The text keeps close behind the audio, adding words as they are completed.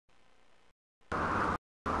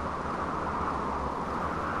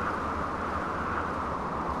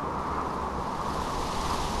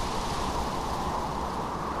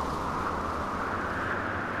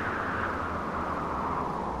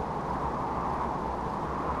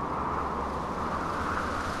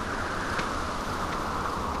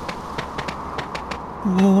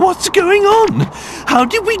What's going on? How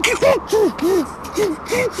did we get...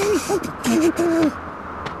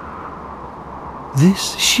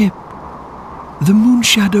 This ship, the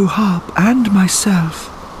Moonshadow Harp and myself,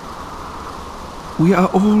 we are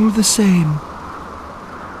all the same.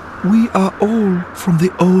 We are all from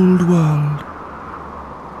the old world.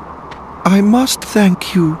 I must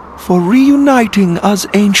thank you for reuniting us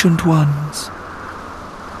ancient ones.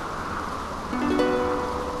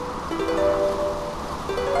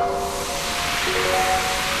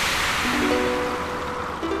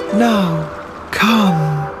 Now,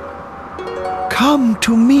 come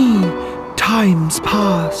to me, times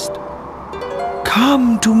past.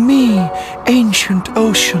 Come to me, ancient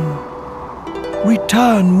ocean.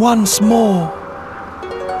 Return once more.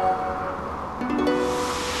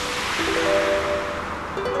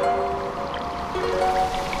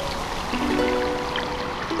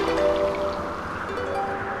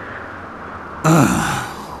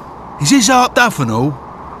 Is this harp done and all?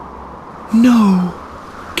 No.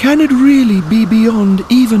 Can it really be beyond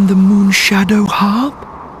even the Moonshadow Harp?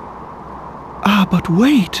 Ah, but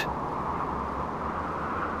wait.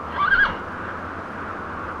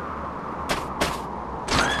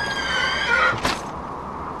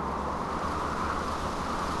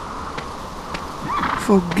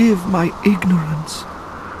 Forgive my ignorance.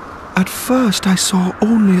 At first I saw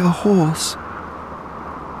only a horse.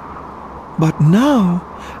 But now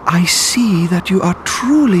I see that you are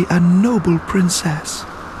truly a noble princess.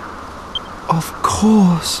 Of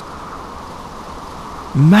course.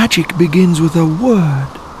 Magic begins with a word.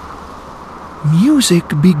 Music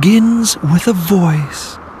begins with a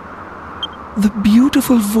voice. The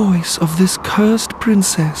beautiful voice of this cursed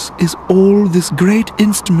princess is all this great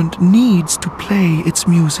instrument needs to play its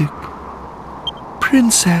music.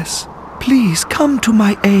 Princess, please come to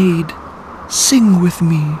my aid. Sing with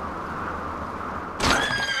me.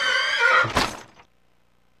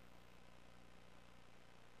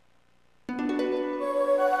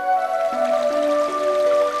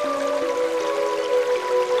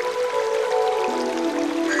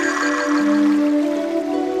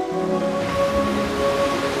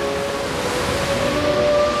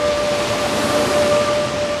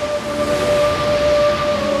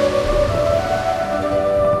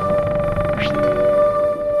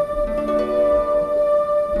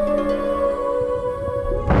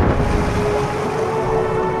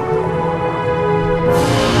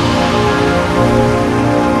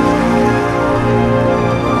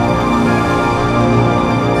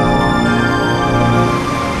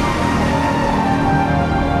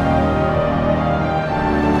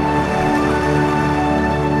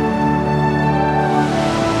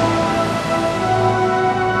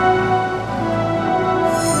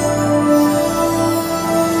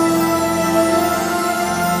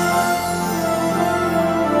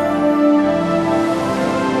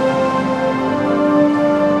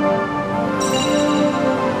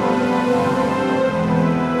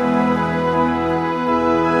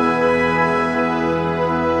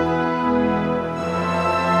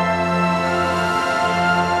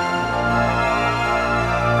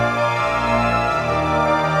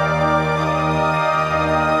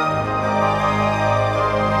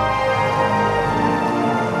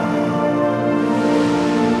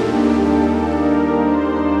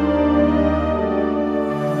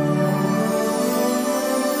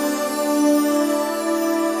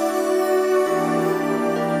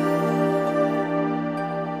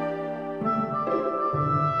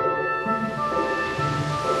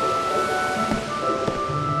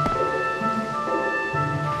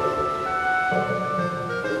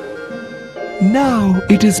 Now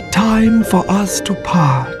it is time for us to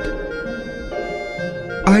part.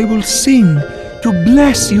 I will sing to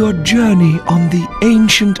bless your journey on the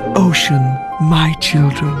ancient ocean, my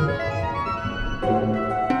children.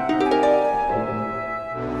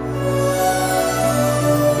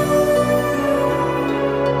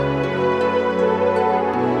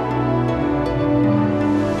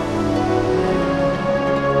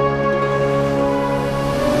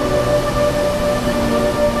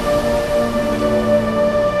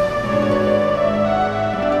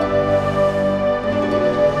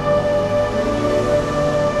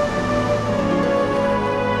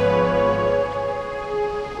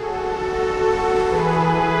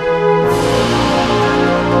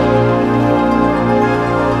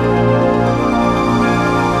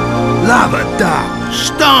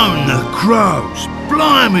 Stone the crows!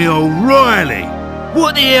 Blimey O'Reilly!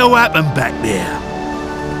 What the hell happened back there?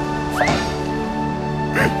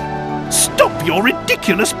 Stop your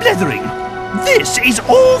ridiculous blethering! This is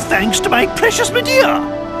all thanks to my precious Medea!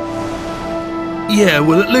 Yeah,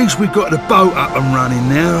 well, at least we've got the boat up and running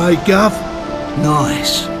now, eh, Gov?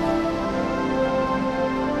 Nice.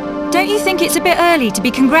 Don't you think it's a bit early to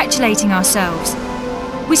be congratulating ourselves?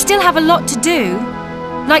 We still have a lot to do.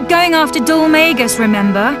 Like going after Dulmagus,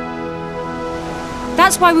 remember?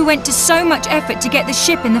 That's why we went to so much effort to get the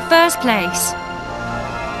ship in the first place.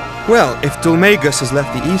 Well, if Dulmagus has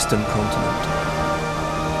left the eastern continent,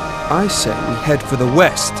 I say we head for the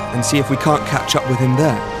west and see if we can't catch up with him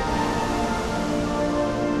there.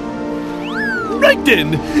 Right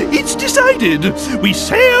then, it's decided. We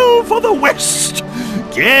sail for the west.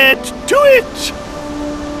 Get to it!